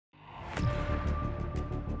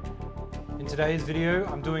In today's video,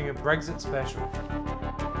 I'm doing a Brexit special.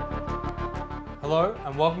 Hello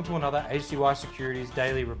and welcome to another acysecurities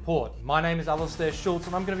daily report. My name is Alistair Schultz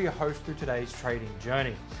and I'm going to be your host through today's trading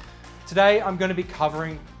journey. Today I'm going to be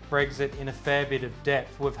covering Brexit in a fair bit of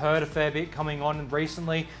depth. We've heard a fair bit coming on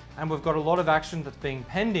recently and we've got a lot of action that's being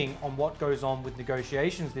pending on what goes on with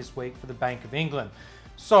negotiations this week for the Bank of England.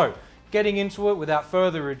 So, getting into it without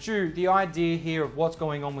further ado, the idea here of what's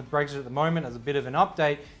going on with Brexit at the moment as a bit of an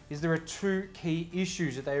update is there are two key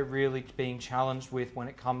issues that they're really being challenged with when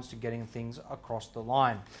it comes to getting things across the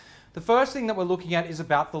line. The first thing that we're looking at is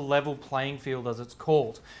about the level playing field, as it's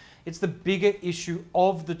called. It's the bigger issue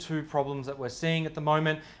of the two problems that we're seeing at the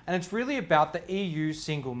moment, and it's really about the EU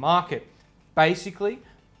single market. Basically,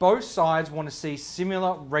 both sides want to see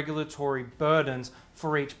similar regulatory burdens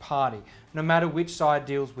for each party. No matter which side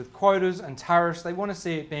deals with quotas and tariffs, they want to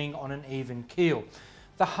see it being on an even keel.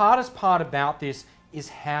 The hardest part about this is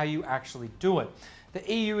how you actually do it.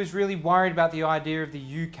 The EU is really worried about the idea of the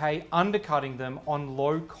UK undercutting them on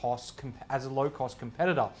as a low-cost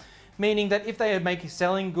competitor, meaning that if they are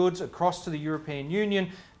selling goods across to the European Union,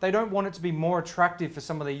 they don't want it to be more attractive for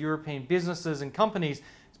some of the European businesses and companies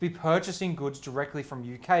to be purchasing goods directly from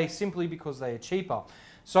UK simply because they are cheaper.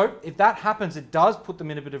 So if that happens, it does put them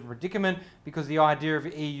in a bit of a predicament because the idea of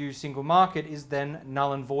EU single market is then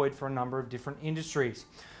null and void for a number of different industries.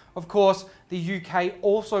 Of course, the UK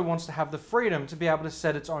also wants to have the freedom to be able to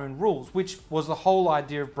set its own rules, which was the whole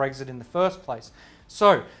idea of Brexit in the first place.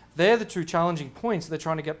 So they're the two challenging points that they're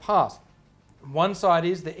trying to get past. One side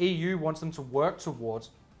is the EU wants them to work towards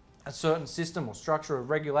a certain system or structure of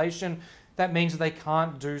regulation. That means that they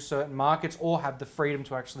can't do certain markets or have the freedom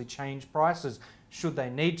to actually change prices should they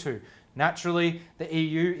need to. Naturally, the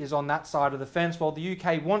EU is on that side of the fence while the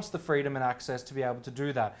UK wants the freedom and access to be able to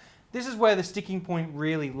do that. This is where the sticking point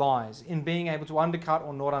really lies, in being able to undercut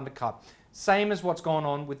or not undercut. Same as what's gone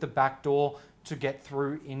on with the back door to get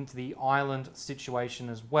through into the island situation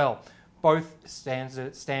as well. Both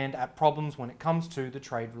stand at problems when it comes to the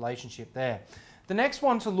trade relationship there. The next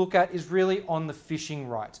one to look at is really on the fishing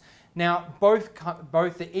rights. Now, both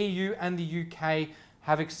the EU and the UK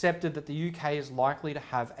have accepted that the UK is likely to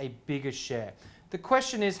have a bigger share. The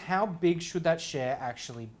question is, how big should that share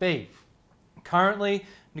actually be? Currently,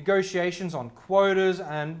 negotiations on quotas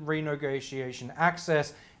and renegotiation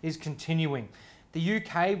access is continuing. The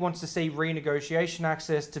UK wants to see renegotiation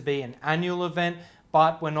access to be an annual event,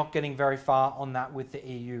 but we're not getting very far on that with the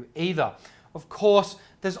EU either. Of course,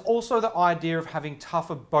 there's also the idea of having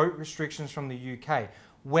tougher boat restrictions from the UK,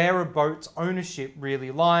 where a boat's ownership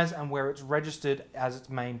really lies and where it's registered as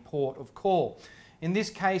its main port of call. In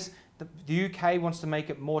this case, the UK wants to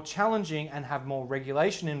make it more challenging and have more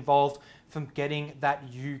regulation involved from getting that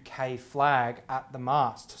UK flag at the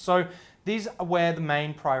mast. So these are where the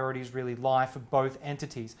main priorities really lie for both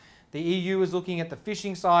entities. The EU is looking at the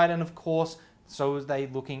fishing side, and of course, so is they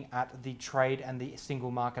looking at the trade and the single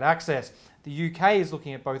market access. The UK is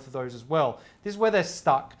looking at both of those as well. This is where they're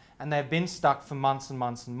stuck, and they've been stuck for months and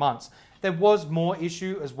months and months. There was more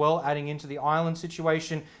issue as well adding into the island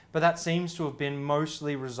situation, but that seems to have been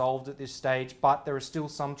mostly resolved at this stage, but there are still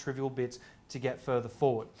some trivial bits to get further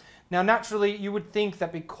forward. Now, naturally, you would think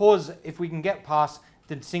that because if we can get past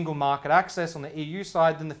the single market access on the EU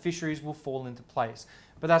side, then the fisheries will fall into place.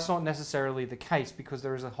 But that's not necessarily the case because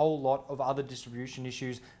there is a whole lot of other distribution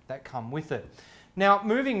issues that come with it. Now,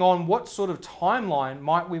 moving on, what sort of timeline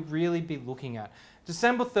might we really be looking at?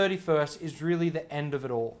 December 31st is really the end of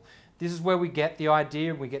it all. This is where we get the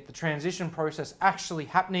idea, we get the transition process actually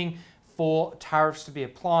happening for tariffs to be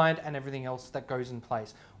applied and everything else that goes in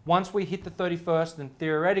place. Once we hit the 31st, then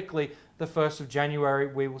theoretically, the 1st of January,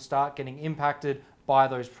 we will start getting impacted by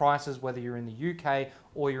those prices. Whether you're in the UK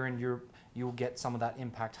or you're in Europe, you'll get some of that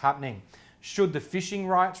impact happening. Should the fishing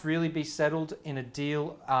rights really be settled in a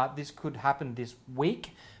deal, this could happen this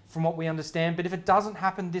week, from what we understand. But if it doesn't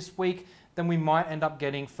happen this week, then we might end up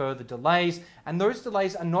getting further delays. And those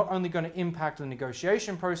delays are not only going to impact the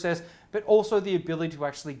negotiation process, but also the ability to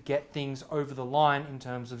actually get things over the line in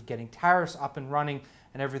terms of getting tariffs up and running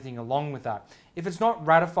and everything along with that. If it's not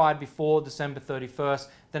ratified before December 31st,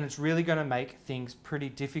 then it's really going to make things pretty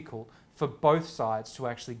difficult for both sides to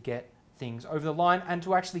actually get things over the line and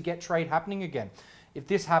to actually get trade happening again. If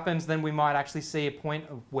this happens, then we might actually see a point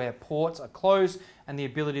of where ports are closed and the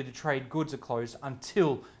ability to trade goods are closed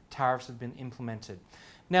until tariffs have been implemented.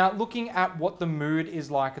 Now, looking at what the mood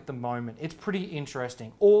is like at the moment, it's pretty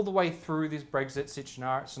interesting. All the way through this Brexit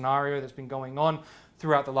scenario that's been going on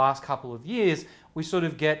throughout the last couple of years, we sort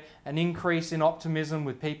of get an increase in optimism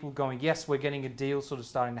with people going, yes, we're getting a deal sort of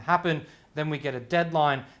starting to happen. Then we get a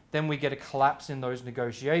deadline. then we get a collapse in those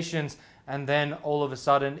negotiations, and then all of a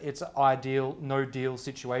sudden it's an ideal no deal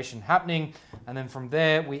situation happening, and then from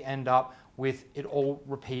there we end up with it all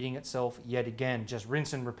repeating itself yet again. Just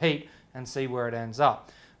rinse and repeat and see where it ends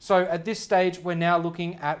up. So at this stage, we're now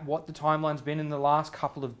looking at what the timeline's been in the last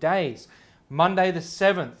couple of days. Monday the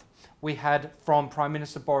 7th, we had from Prime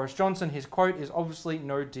Minister Boris Johnson, his quote is obviously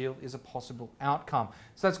no deal is a possible outcome.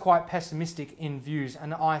 So that's quite pessimistic in views,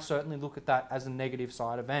 and I certainly look at that as a negative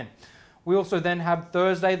side event. We also then have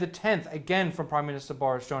Thursday the 10th, again from Prime Minister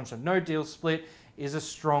Boris Johnson. No deal split is a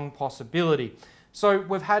strong possibility. So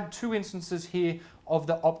we've had two instances here of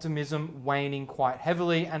the optimism waning quite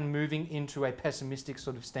heavily and moving into a pessimistic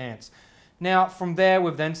sort of stance. Now from there,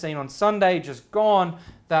 we've then seen on Sunday, just gone,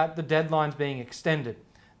 that the deadline's being extended.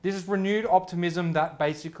 This is renewed optimism that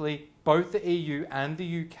basically both the EU and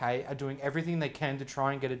the UK are doing everything they can to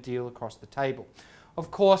try and get a deal across the table.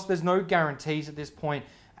 Of course, there's no guarantees at this point,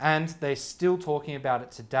 and they're still talking about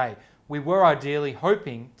it today. We were ideally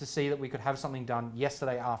hoping to see that we could have something done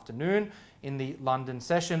yesterday afternoon in the London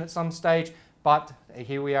session at some stage, but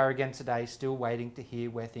here we are again today, still waiting to hear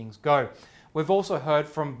where things go. We've also heard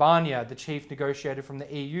from Barnier, the chief negotiator from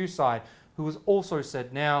the EU side, who has also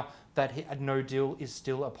said now that a no deal is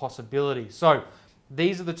still a possibility. So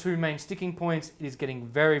these are the two main sticking points. It is getting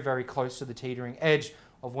very, very close to the teetering edge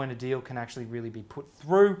of when a deal can actually really be put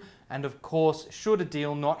through. And of course, should a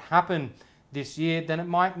deal not happen this year, then it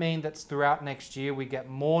might mean that throughout next year we get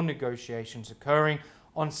more negotiations occurring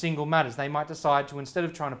on single matters. They might decide to, instead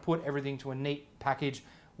of trying to put everything to a neat package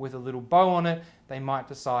with a little bow on it, they might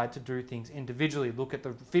decide to do things individually. Look at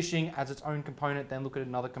the fishing as its own component, then look at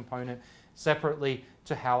another component separately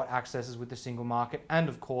to how it accesses with the single market, and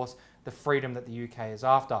of course the freedom that the UK is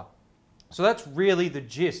after. So that's really the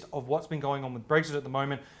gist of what's been going on with Brexit at the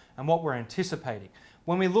moment and what we're anticipating.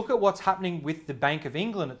 When we look at what's happening with the Bank of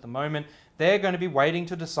England at the moment, they're going to be waiting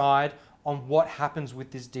to decide on what happens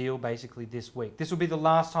with this deal basically this week. This will be the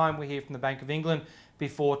last time we hear from the Bank of England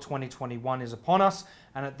before 2021 is upon us.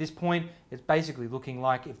 And at this point, it's basically looking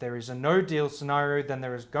like if there is a no deal scenario, then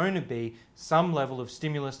there is going to be some level of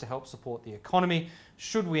stimulus to help support the economy.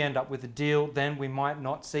 Should we end up with a deal, then we might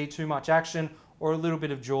not see too much action or a little bit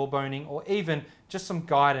of jawboning, or even just some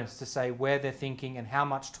guidance to say where they're thinking and how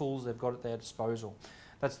much tools they've got at their disposal.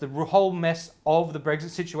 That's the whole mess of the Brexit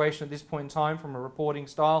situation at this point in time from a reporting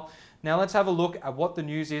style. Now let's have a look at what the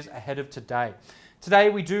news is ahead of today. Today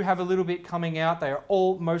we do have a little bit coming out. They are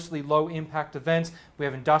all mostly low impact events. We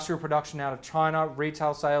have industrial production out of China,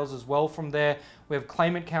 retail sales as well from there. We have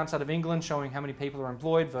claimant counts out of England showing how many people are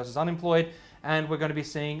employed versus unemployed. And we're going to be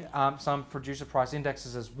seeing some producer price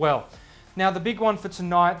indexes as well. Now the big one for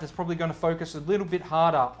tonight that's probably going to focus a little bit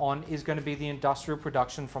harder on is going to be the industrial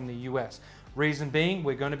production from the US. Reason being,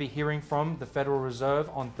 we're going to be hearing from the Federal Reserve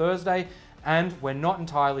on Thursday, and we're not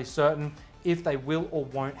entirely certain if they will or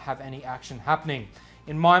won't have any action happening.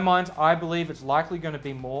 In my mind, I believe it's likely going to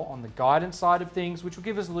be more on the guidance side of things, which will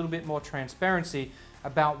give us a little bit more transparency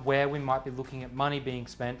about where we might be looking at money being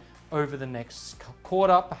spent over the next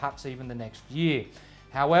quarter, perhaps even the next year.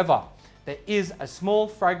 However, there is a small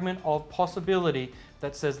fragment of possibility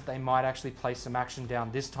that says that they might actually place some action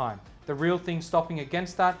down this time. The real things stopping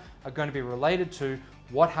against that are going to be related to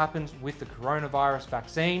what happens with the coronavirus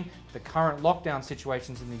vaccine, the current lockdown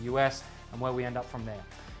situations in the US, and where we end up from there.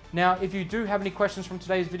 Now, if you do have any questions from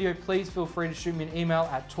today's video, please feel free to shoot me an email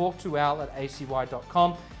at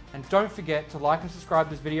talktoal@acy.com. And don't forget to like and subscribe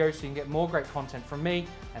to this video so you can get more great content from me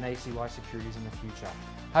and ACY Securities in the future.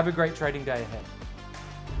 Have a great trading day ahead.